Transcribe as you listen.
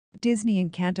Disney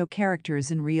Encanto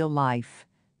characters in real life.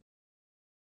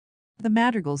 The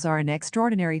Madrigals are an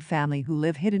extraordinary family who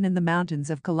live hidden in the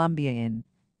mountains of Colombia in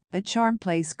a charmed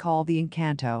place called the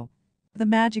Encanto. The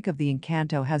magic of the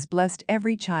Encanto has blessed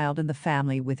every child in the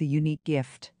family with a unique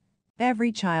gift.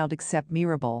 Every child except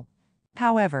Mirabel.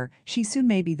 However, she soon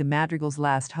may be the Madrigal's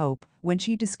last hope when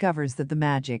she discovers that the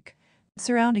magic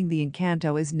surrounding the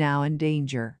Encanto is now in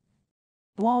danger.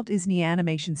 Walt Disney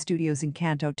Animation Studios'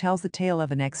 Encanto tells the tale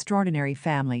of an extraordinary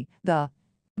family, the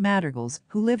Madrigals,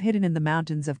 who live hidden in the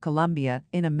mountains of Colombia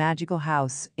in a magical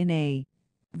house in a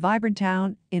vibrant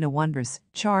town in a wondrous,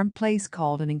 charmed place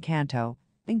called an Encanto.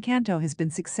 Encanto has been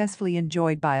successfully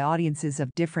enjoyed by audiences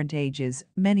of different ages,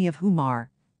 many of whom are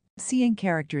seeing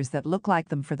characters that look like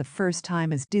them for the first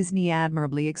time, as Disney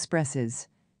admirably expresses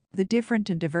the different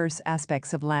and diverse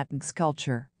aspects of Latinx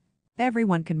culture.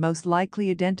 Everyone can most likely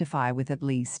identify with at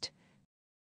least